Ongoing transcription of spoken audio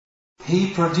He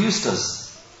produced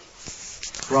us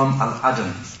from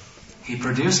Al-Adam. He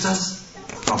produced us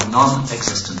from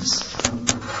non-existence.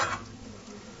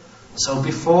 So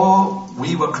before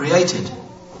we were created,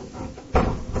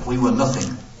 we were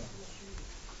nothing.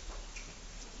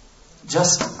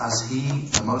 Just as He,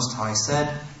 the Most High, said,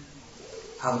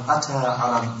 هَلْ أَتَى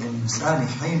عَلَى الْإِنسَانِ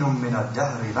حِينٌ مِّنَ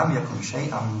الدَّهْرِ لَمْ يَكُنْ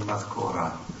شَيْئًا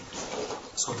مَذْكُورًا.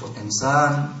 Surah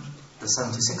Al-Insan, the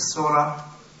 76th surah,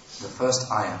 the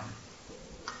first ayah.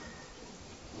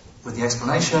 With the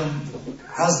explanation,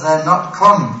 has there not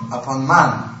come upon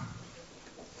man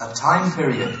a time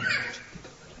period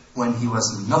when he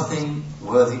was nothing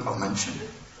worthy of mention?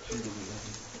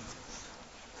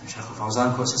 And Shaykh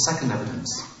al-Fawzan quotes a second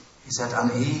evidence. He said,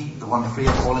 and He, the one free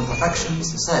of all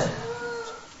imperfections, said,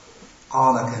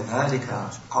 قَالَ كَذَلِكَ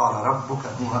قَالَ رَبُّكَ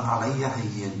هُوَ عَلَيَّ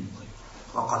هَيِّنٌ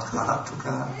وَقَدْ خَلَقْتُكَ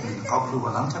مِنْ قَبْلُ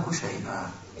وَلَمْ تَكُ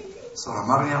شَيْئًا. Surah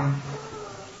Maryam,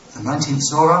 the 19th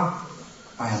surah,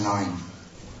 ayah 9.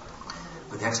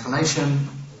 With the explanation,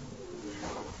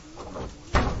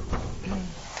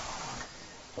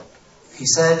 he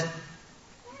said,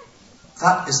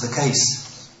 that is the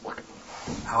case.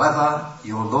 However,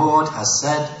 your Lord has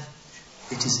said,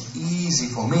 it is easy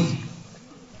for me,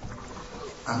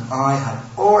 and I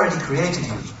have already created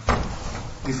you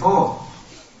before,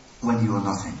 when you were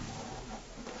nothing.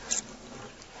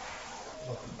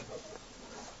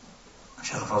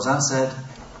 Shaykh al-Fawzan said,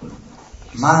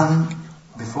 man,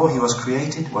 before he was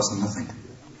created, was nothing.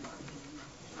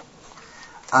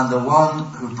 And the one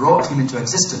who brought him into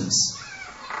existence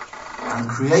and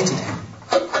created him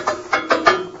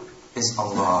is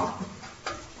Allah,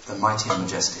 the mighty and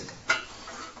majestic.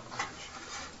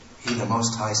 He, the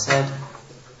Most High, said,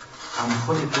 أَمْ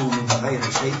خُلِقُوا مِنْ غَيْرِ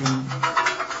شَيْءٍ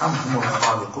أَمْ هُمُ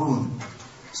الْخَالِقُونَ.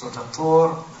 Surah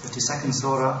At-Tur, 52nd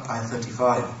surah, ayah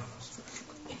 35.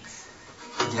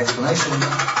 With the explanation,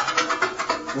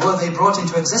 were they brought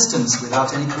into existence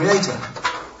without any creator?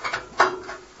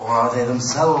 Or are they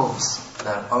themselves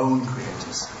their own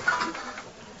creators?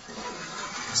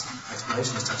 This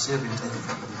explanation is tafsir being taken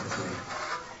from Ibn Kathir.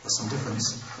 There's some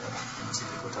difference in some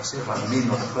people tafsir about the meaning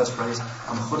of the first phrase,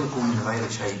 أَمْ خُلِقُوا مِنْ غَيْرِ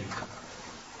شَيْءٍ.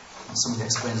 And some of the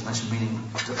explainers mention meaning,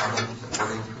 do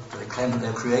they claim that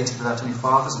they're created without any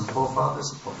fathers and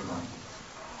forefathers? Probably not.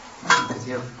 Ibn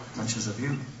Kathir mentions a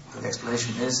view, but the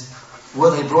explanation is,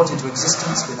 were they brought into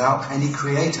existence without any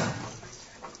creator?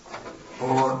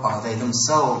 Or are they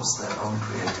themselves their own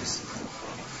creators?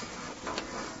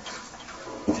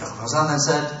 Shaykh al-Fawzan then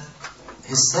said,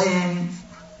 his saying,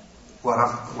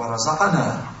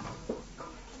 وَرَزَقَنَا,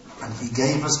 and He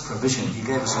gave us provision, He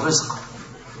gave us rizq.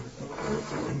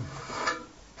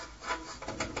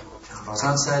 Shaykh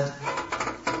al-Fawzan said,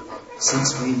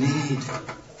 since we need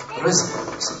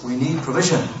rizq, we need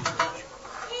provision,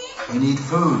 we need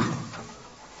food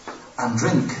and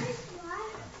drink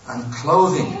and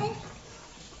clothing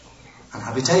and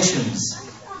habitations,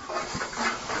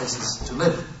 places to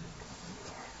live,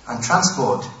 and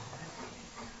transport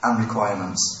and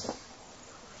requirements.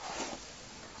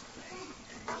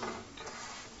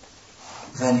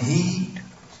 Then He,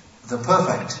 the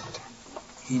Perfect,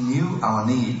 He knew our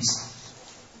needs.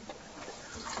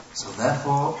 So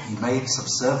therefore He made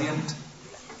subservient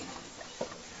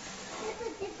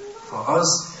for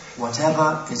us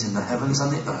whatever is in the heavens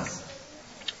and the earth.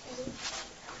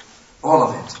 All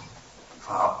of it.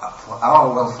 For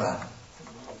our welfare,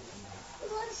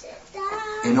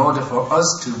 in order for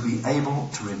us to be able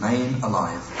to remain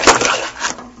alive,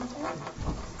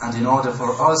 and in order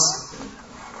for us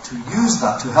to use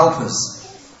that to help us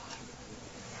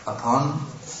upon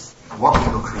what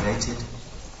we were created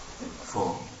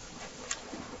for.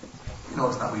 In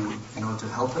order to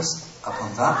help us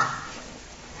upon that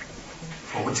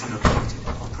for which we were created,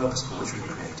 the purpose for which we were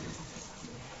created,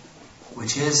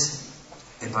 which is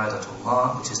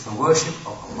ibadatullah, which is the worship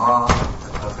of Allah, the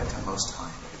Perfect and Most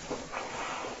High.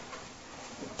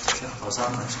 Shaykh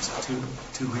al-Fawzan mentions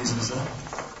two reasons there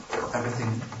for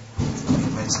everything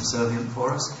being made subservient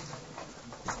for us.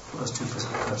 Those two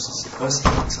purposes.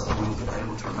 Firstly, so that we will be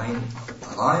able to remain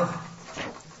alive.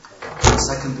 And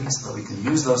secondly, so that we can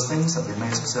use those things that we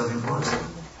made subservient for us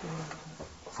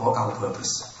for our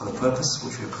purpose, for the purpose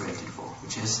which we were created for,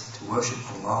 which is to worship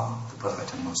Allah, the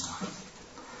Perfect and Most High.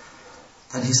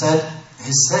 Then he said,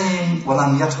 his saying,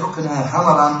 وَلَمْ يَتْرُكْنَا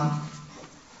حَمَلًا,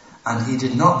 and He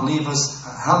did not leave us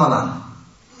hamalan,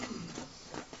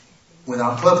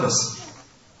 without purpose.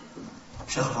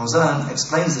 Shaykh al-Fawzan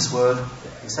explains this word.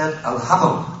 He said,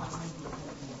 al-hamal,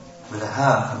 with a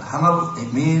ha. Al-hamal,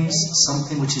 it means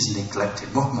something which is neglected,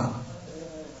 muhmal,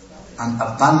 and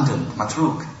abandoned,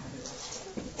 matruk.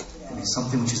 It means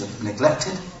something which is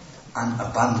neglected and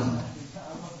abandoned,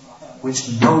 which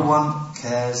no one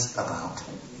cares about.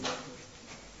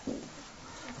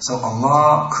 So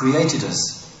Allah created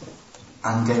us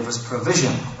and gave us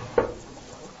provision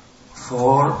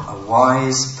for a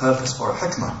wise purpose, for a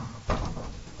hikmah.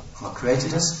 Allah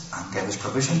created us and gave us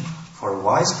provision for a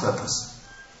wise purpose.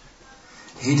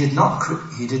 He did not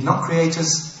create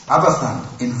us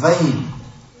abathan, in vain,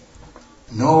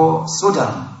 nor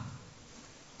sudan,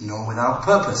 nor without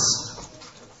purpose.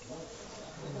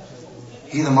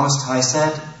 He, the Most High,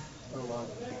 said,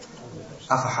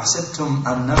 أَفَحَسِبْتُمْ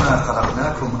أَنَّمَا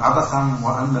خَلَقْنَاكُمْ عَبَثًا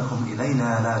وَأَنَّكُمْ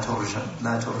إِلَيْنَا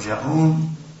لَا تُرْجَعُونَ.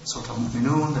 Surah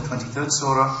Al-Mu'minun, the 23rd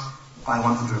surah, ayah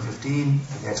 115,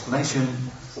 the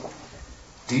explanation.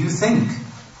 Do you think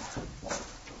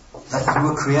that you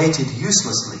were created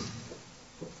uselessly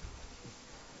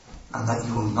and that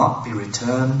you will not be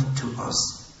returned to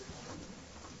us?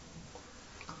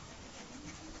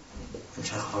 And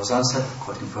Shaykh Fawzan said,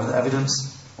 quoting further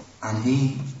evidence, and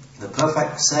he, the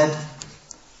Perfect, said,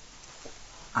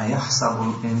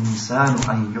 أَيَحْسَبُ الْإِنسَانُ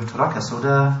أَن يُتْرَكَ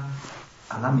سُدًى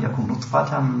أَلَمْ يَكُنْ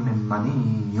نُطْفَةً مِّن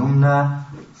مَّنِيٍّ يُمْنَى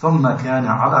ثُمَّ كَانَ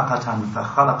عَلَقَةً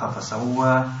فَخَلَقَ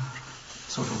فَسَوَّى.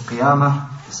 Surah Al-Qiyamah,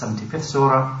 the 75th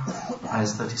surah,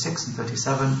 ayahs 36 and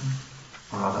 37,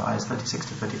 or rather ayahs 36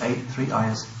 to 38, 3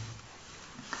 ayahs.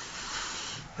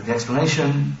 With the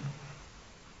explanation,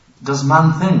 does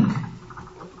man think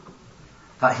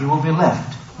that he will be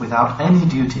left without any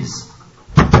duties?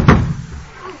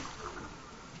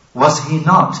 Was he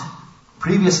not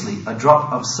previously a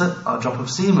drop of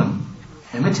semen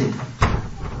emitted?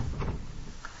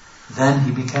 Then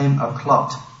he became a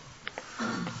clot.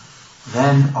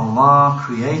 Then Allah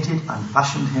created and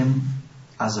fashioned him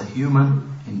as a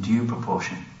human in due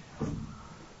proportion.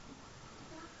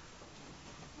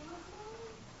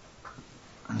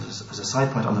 And as a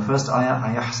side point on the first ayah,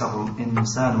 أَيَحْسَبُ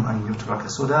الْإِنسَانُ أَن يُتْرَكَ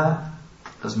سُدًى,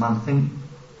 does man think,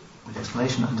 with the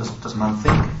explanation, does man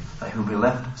think that he will be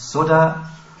left suda?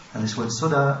 And this word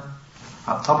suda,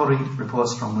 At-Tabari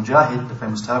reports from Mujahid, the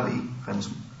famous tabi'i, famous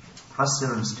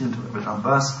mufassir and student of Ibn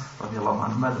Abbas, radiallahu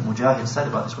anhu, that Mujahid said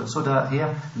about this word suda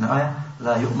here in the ayah,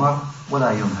 la yu'mar wa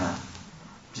la yunha.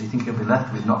 Does he think he'll be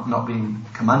left with not being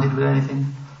commanded with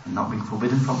anything and not being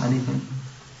forbidden from anything?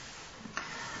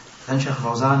 Then Shaykh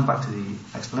Fawzan, back to the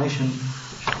explanation,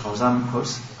 Shaykh Fawzan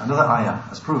quotes another ayah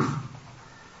as proof.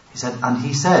 He said, and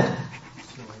he said,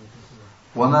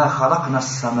 وَمَا خَلَقْنَا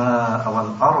السَّمَاءَ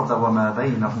وَالْأَرْضَ وَمَا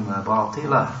بَيْنَهُمَا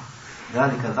بَاطِلًا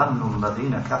ذَلِكَ ظَنُّ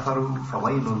الَّذِينَ كَفَرُوا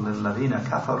فَوَيْلٌ لِلَّذِينَ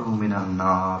كَفَرُوا مِنَ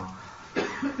النَّارِ.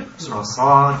 Surah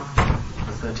Sad,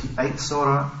 the 38th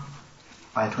surah,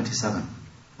 ayah 27,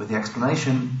 with the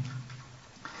explanation,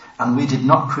 and we did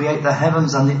not create the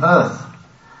heavens and the earth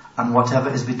and whatever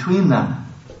is between them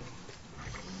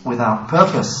without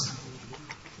purpose.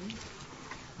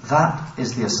 That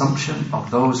is the assumption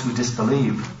of those who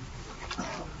disbelieve.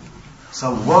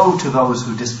 So woe to those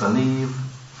who disbelieve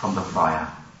from the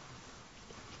fire.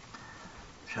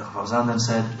 Shaykh Fawzan then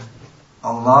said,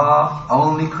 Allah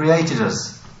only created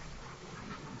us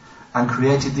and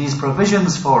created these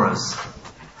provisions for us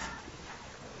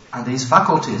and these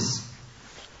faculties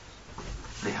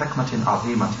لِحِكْمَةٍ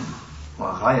عَظِيمَةٍ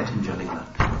وَغَايَةٍ جَلِيلَةٍ.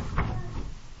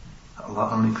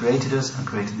 Allah only created us and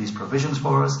created these provisions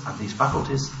for us and these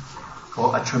faculties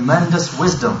for a tremendous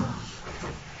wisdom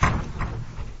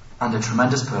and a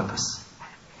tremendous purpose.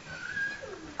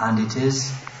 And it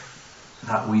is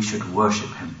that we should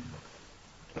worship Him,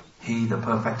 He the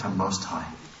Perfect and Most High.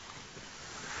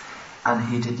 And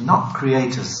He did not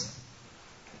create us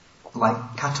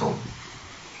like cattle,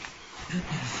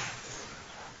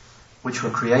 which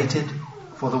were created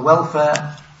for the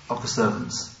welfare of the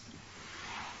servants.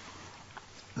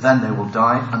 Then they will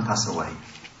die and pass away,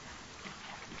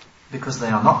 because they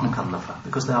are not mukallafa,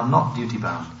 because they are not duty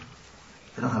bound.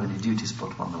 They don't have any duties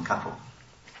put upon them, cattle.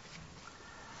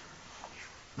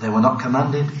 They were not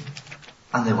commanded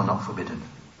and they were not forbidden.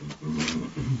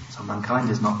 So mankind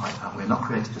is not like that. We are not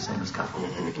created the same as cattle.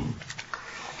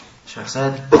 Shaykh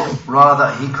said,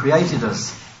 rather He created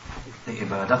us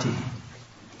li'ibadatihi.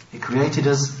 He created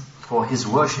us for His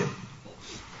worship.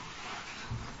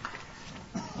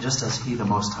 Just as He the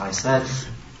Most High said,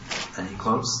 and he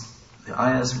quotes the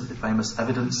ayahs with the famous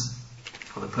evidence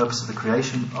for the purpose of the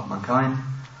creation of mankind,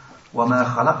 وَمَا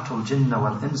خَلَقْتُ الْجِنَّ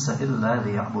وَالْإِنسَ إِلَّا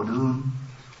لِيَعْبُدُونَ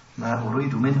مَا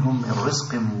أُرِيدُ مِنْهُمْ مِنْ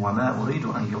رِزْقٍ وَمَا أُرِيدُ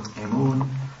أَنْ يُطْعِمُونَ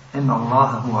إِنَّ اللَّهَ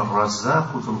هُوَ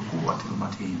الرَّزَّاقُ ذُو الْقُوَّةِ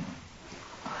الْمَتِينَ.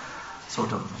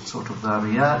 Surah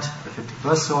Dhariyat, the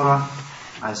 51st surah,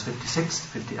 ayahs 56 to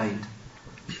 58,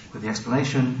 with the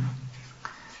explanation,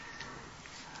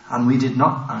 And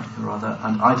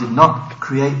I did not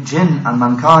create jinn and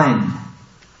mankind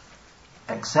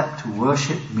except to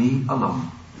worship me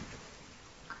alone.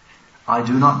 I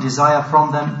do not desire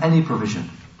from them any provision,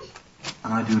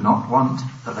 and I do not want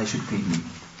that they should feed me.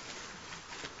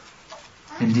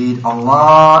 Indeed,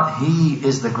 Allah, He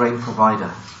is the great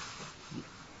provider,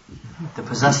 the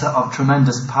possessor of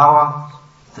tremendous power,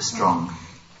 the strong.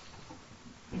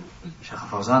 Shaykh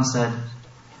Fawzan said,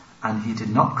 and He did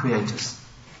not create us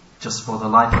just for the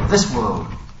life of this world,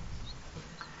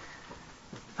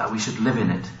 that we should live in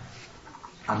it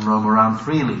and roam around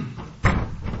freely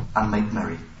and make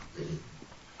merry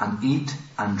and eat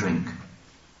and drink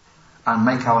and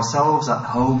make ourselves at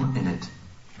home in it,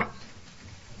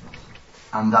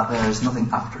 and that there is nothing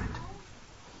after it.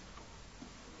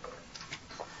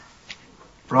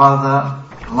 Rather,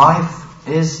 life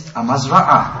is a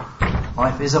mazra'ah,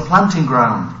 life is a planting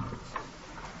ground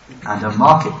and a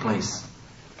marketplace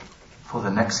for the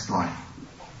next life,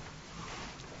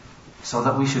 so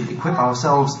that we should equip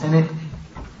ourselves in it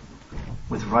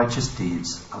with righteous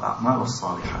deeds, al-a'mal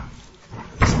as-salihah.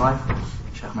 This life,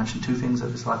 Shaykh mentioned two things that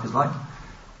this life is like.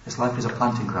 This life is a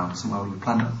planting ground, somewhere where you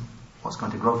plant what's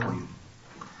going to grow for you,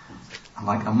 and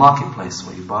like a marketplace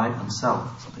where you buy and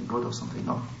sell something good or something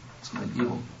not, something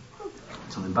evil,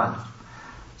 something bad.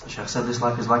 So Shaykh said this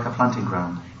life is like a planting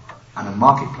ground and a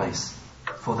marketplace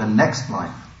for the next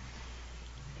life,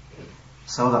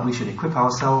 so that we should equip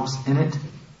ourselves in it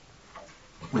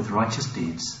with righteous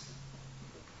deeds.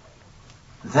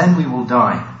 Then we will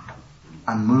die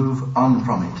and move on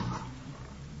from it.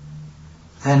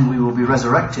 Then we will be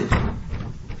resurrected.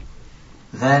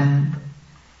 Then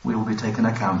we will be taken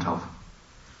account of,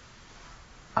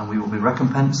 and we will be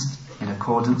recompensed in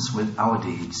accordance with our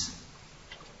deeds.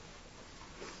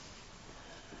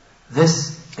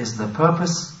 This is the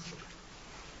purpose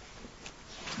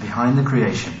behind the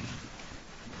creation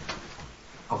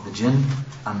of the jinn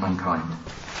and mankind.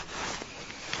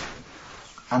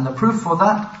 And the proof for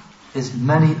that is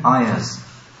many ayahs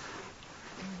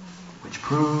which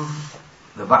prove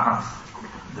the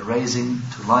ba'ath, the raising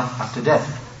to life after death,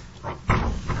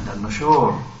 and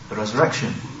al-nushur, the resurrection,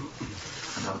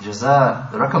 and al-jaza,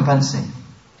 the recompensing,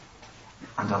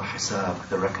 and al-hisab,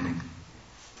 the reckoning.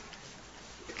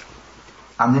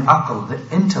 And the aql,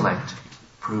 the intellect,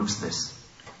 proves this.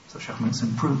 So Shaykh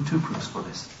mentioned two proofs for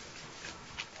this.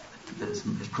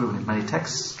 It's proven in many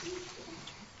texts,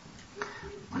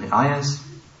 many ayahs,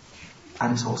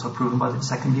 and it's also proven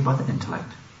secondly by the intellect.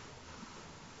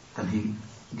 Then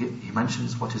he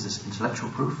mentions what is this intellectual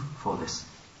proof for this.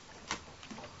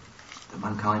 That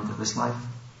mankind, that this life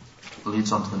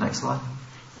leads on to the next life,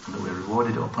 and that we're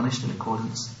rewarded or punished in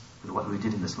accordance with what we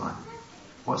did in this life.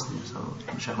 So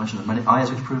the Shaykh mentioned many ayahs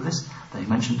which prove this. Then he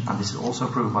mentioned, and this is also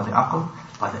proven by the aql,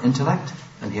 by the intellect,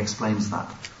 and he explains that.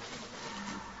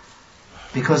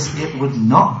 Because it would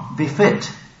not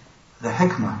befit the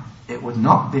hikmah, it would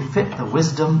not befit the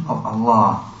wisdom of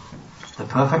Allah, the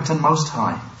perfect and most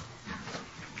high,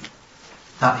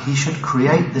 that He should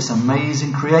create this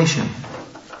amazing creation,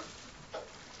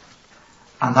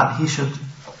 and that He should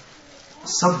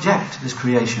subject this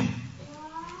creation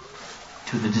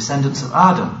to the descendants of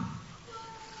Adam,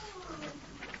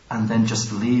 and then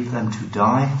just leave them to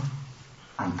die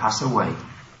and pass away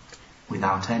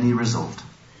without any result,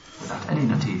 without any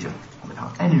natija,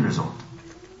 without any result.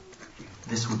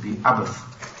 This would be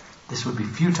abath. This would be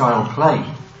futile play.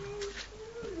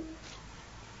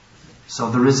 So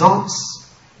the results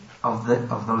of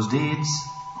those deeds,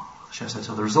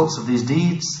 so the results of these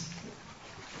deeds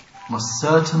must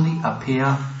certainly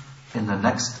appear in the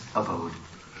next abode.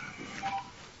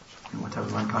 In whatever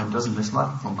mankind does in this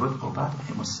life, from good or bad,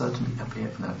 it must certainly appear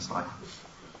in the next life.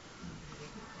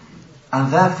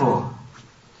 And therefore,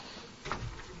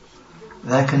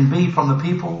 there can be from the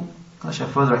people, Shaykh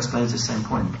further explains this same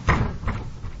point,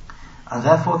 and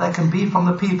therefore there can be from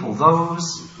the people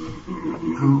those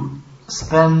who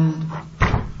spend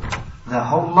their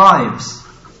whole lives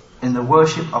in the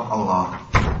worship of Allah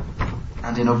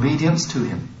and in obedience to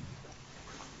Him,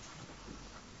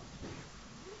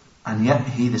 and yet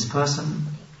this person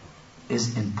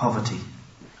is in poverty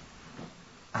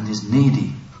and is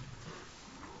needy,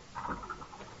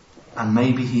 and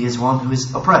maybe he is one who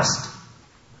is oppressed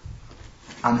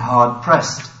and hard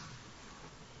pressed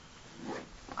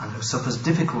and who suffers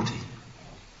difficulty,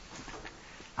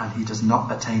 and he does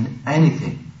not attain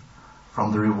anything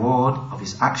from the reward of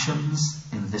his actions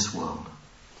in this world.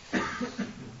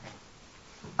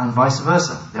 And vice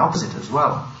versa, the opposite as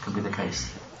well can be the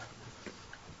case.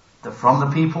 That from the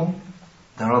people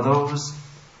there are those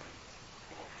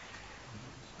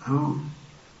who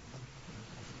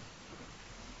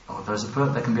Or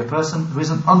there can be a person who is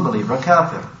an unbeliever, a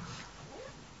kafir,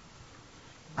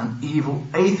 an evil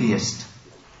atheist,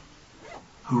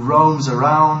 who roams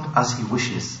around as he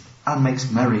wishes and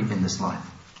makes merry in this life.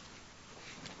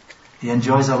 He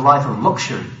enjoys a life of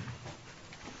luxury,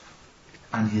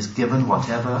 and he is given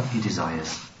whatever he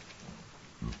desires.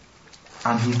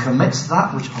 And he commits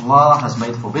that which Allah has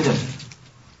made forbidden.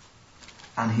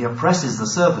 And he oppresses the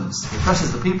servants, he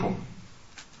oppresses the people,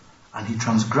 and he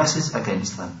transgresses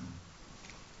against them.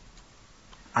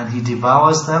 And he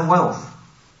devours their wealth.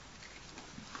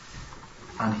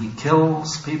 And he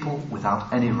kills people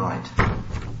without any right.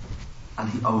 And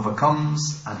he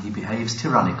overcomes and he behaves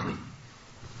tyrannically.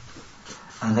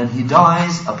 And then he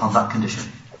dies upon that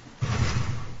condition.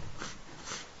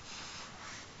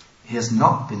 He has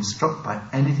not been struck by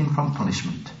anything from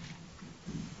punishment.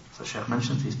 So Shaykh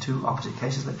mentions these two opposite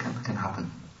cases that can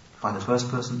happen. Find the first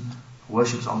person who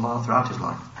worships Allah throughout his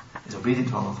life, is obedient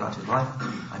to Allah throughout his life,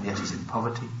 and yet is in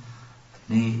poverty,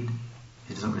 need.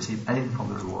 He doesn't receive anything from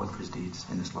the reward for his deeds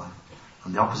in this life.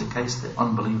 And the opposite case, the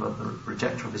unbeliever, the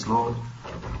rejecter of his Lord,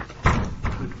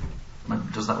 who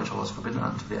does that which Allah has forbidden,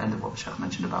 and to the end of what the Shaykh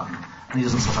mentioned about him. And he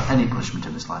doesn't suffer any punishment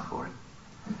in this life for it.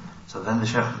 So then the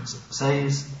Shaykh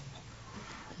says,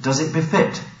 does it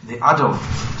befit the adl,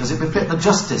 does it befit the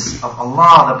justice of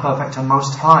Allah, the Perfect and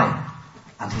Most High,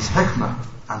 and His hikmah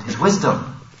and His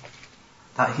wisdom,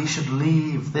 that He should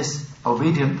leave this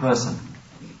obedient person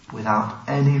without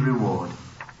any reward,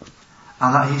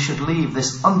 and that He should leave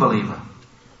this unbeliever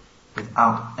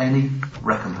without any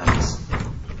recompense?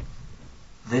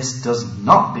 This does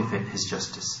not befit His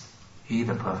justice, He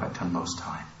the Perfect and Most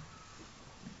High.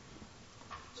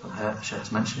 So here the Shaykh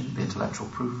is mentioning the intellectual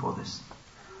proof for this.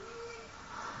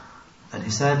 Then he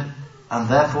said, and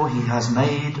therefore he has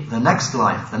made the next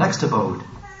life, the next abode,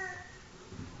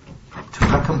 to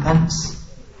recompense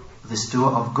this doer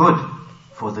of good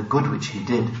for the good which he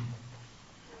did,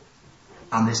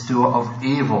 and this doer of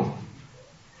evil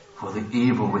for the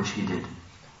evil which he did.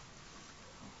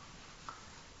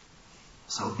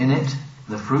 So in it,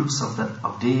 the fruits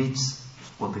of deeds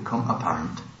will become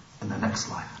apparent in the next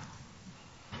life.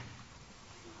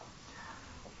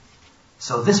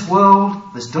 So this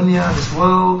world, this dunya, this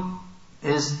world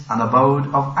is an abode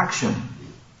of action.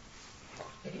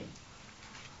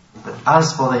 But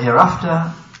as for the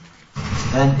hereafter,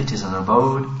 then it is an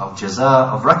abode of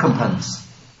jaza, of recompense.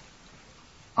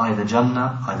 Either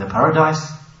Jannah, either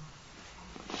paradise,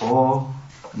 or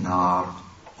nar,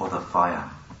 or the fire.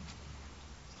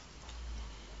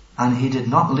 And He did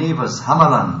not leave us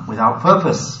hamalan, without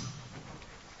purpose,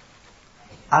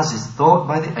 as is thought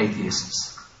by the atheists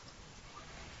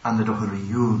and the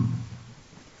Duhuriyun,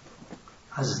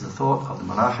 as is the thought of the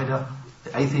Malahida,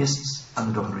 the atheists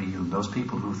and the Duhuriyun, those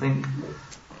people who think,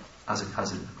 as it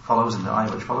follows in the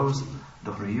ayah which follows,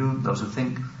 Duhuriyun, those who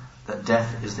think that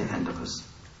death is the end of us.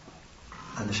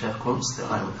 And the Shaykh quotes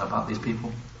the ayah about these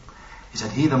people. He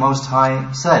said, He the Most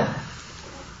High said,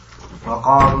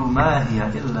 وَقَالُوا مَا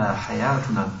هِيَ إِلَّا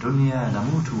حَيَاتُنَا الدُّنْيَا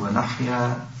نَمُوتُ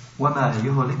وَنَحْيَا وَمَا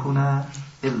يُهْلِكُنَا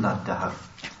إِلَّا الدَّهْرُ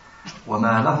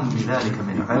وَمَا لَهُمْ بِذَلِكَ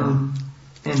مِنْ عِلْمٍ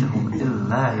إِنْهُمْ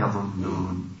إِلَّا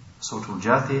يَظُنُّونَ. Surah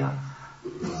Al-Jathiyah,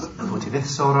 the 45th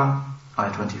Surah,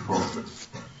 ayah 24.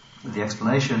 With the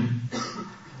explanation,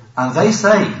 and they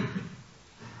say,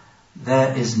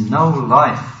 there is no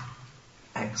life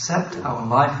except our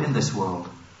life in this world.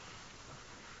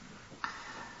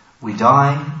 We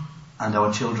die and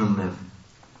our children live,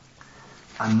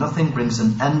 and nothing brings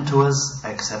an end to us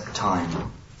except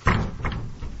time.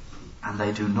 And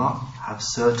they do not have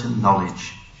certain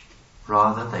knowledge,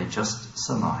 rather they just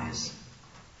surmise,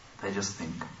 they just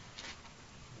think.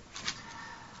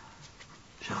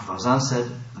 Shaykh Fawzan said,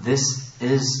 this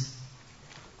is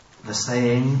the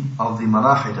saying of the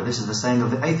Malahida, this is the saying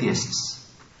of the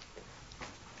atheists,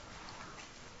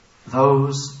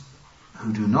 those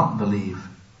who do not believe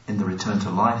in the return to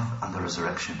life and the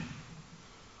resurrection.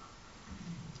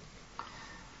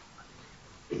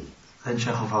 Then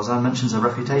Shaykh al-Fawzan mentions a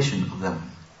refutation of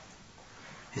them.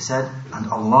 He said,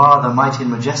 and Allah the Mighty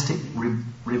and Majestic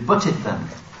rebutted them.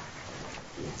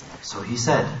 So he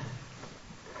said,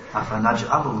 أَفَنَجْعَلُ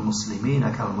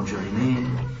الْمُسْلِمِينَ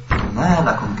كَالْمُجْرِمِينَ مَا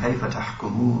لَكُمْ كَيْفَ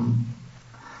تَحْكُمُونَ.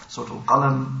 Surah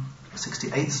Al-Qalam,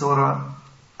 68th Surah,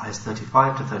 ayahs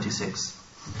 35 to 36.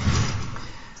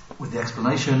 With the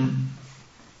explanation,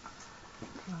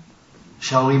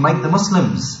 shall we make the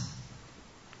Muslims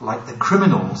like the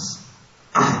criminals?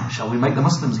 Shall we make the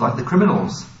Muslims like the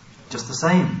criminals? Just the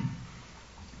same.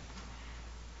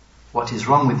 What is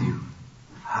wrong with you?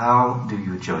 How do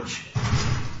you judge?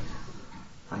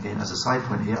 Again, as a side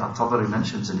point here, Al-Tabari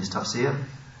mentions in his tafsir,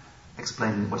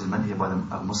 explaining what is meant here by the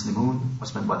Muslimun,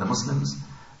 what's meant by the Muslims,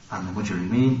 and the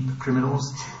Mujrimeen, the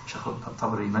criminals. Shaykh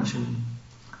al-Tabari mentioned,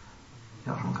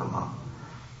 Ya Rahmakallah,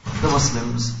 the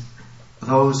Muslims,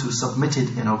 those who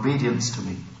submitted in obedience to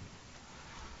me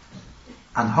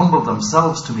and humbled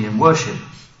themselves to me in worship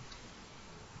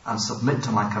and submit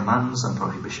to my commands and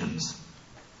prohibitions.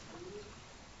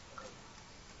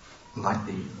 Are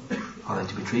they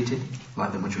to be treated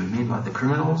like the Mujrimeen, like the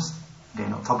criminals?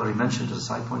 Again, al-Tabari mentioned as a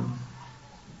side point.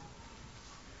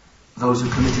 Those who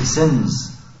committed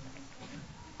sins,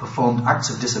 performed acts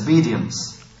of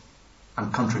disobedience,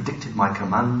 and contradicted my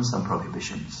commands and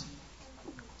prohibitions.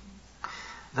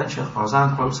 Then Shaykh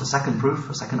Fawzan quotes a second proof,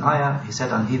 a second ayah. He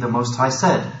said, and He the Most High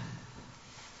said,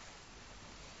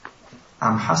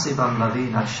 أَمْ حَسِبَ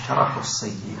الَّذِينَ اجْتَرَحُوا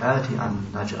السَّيِّئَاتِ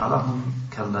أَنْ نَجْعَلَهُمْ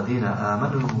كَالَّذِينَ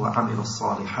آمَنُوا وَعَمِلُوا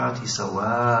الصَّالِحَاتِ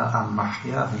سَوَاءً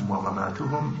مَحْيَاهُمْ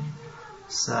وَمَمَاتُهُمْ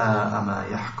سَاءَ مَا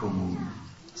يَحْكُمُونَ.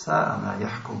 سَاءَ مَا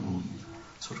يَحْكُمُونَ.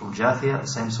 Surah Al-Jathiyah,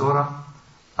 same surah,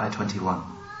 ayah 21.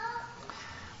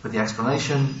 With the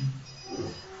explanation,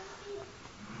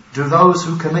 do those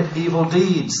who commit evil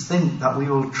deeds think that we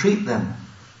will treat them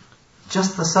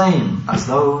just the same as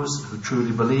those who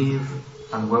truly believe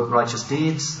and work righteous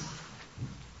deeds?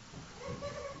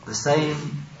 The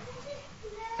same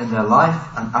in their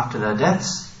life and after their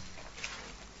deaths?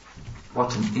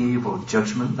 What an evil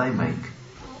judgment they make.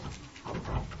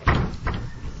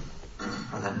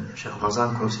 And then Shaykh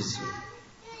Fawzan quotes his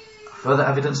further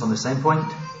evidence on the same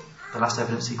point. The last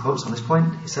evidence he quotes on this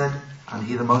point, he said, and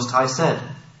He the Most High said,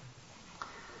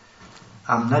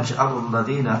 أَمْ نَجْعَلُ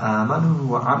الَّذِينَ آمَنُوا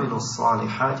وَعَمِلُوا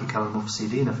الصَّالِحَاتِ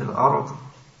كَالْمُفْسِدِينَ فِي الْأَرْضِ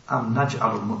أَمْ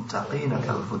نَجْعَلُ الْمُتَّقِينَ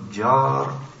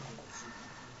كَالْفُجَّارِ.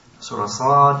 Surah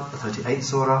Sad, the 38th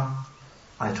surah,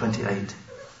 ayah 28.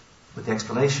 With the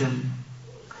explanation,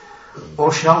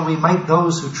 or shall we make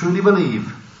those who truly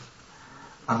believe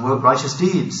and work righteous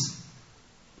deeds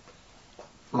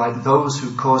like those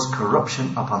who cause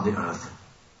corruption upon the earth?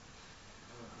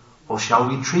 Or shall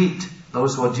we treat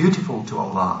those who are dutiful to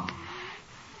Allah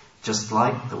just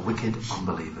like the wicked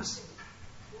unbelievers?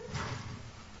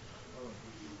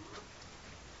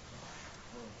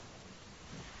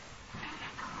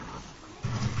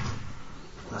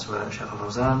 That's where Shaykh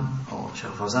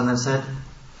Fawzan then said,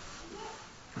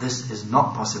 this is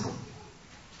not possible,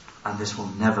 and this will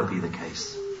never be the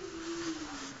case.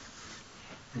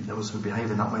 And those who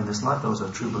behave in that way in this life, those who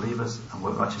are true believers and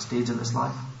work righteous deeds in this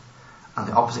life, and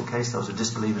the opposite case, those who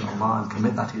disbelieve in Allah and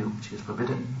commit that which is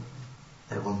forbidden,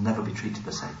 they will never be treated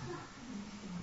the same.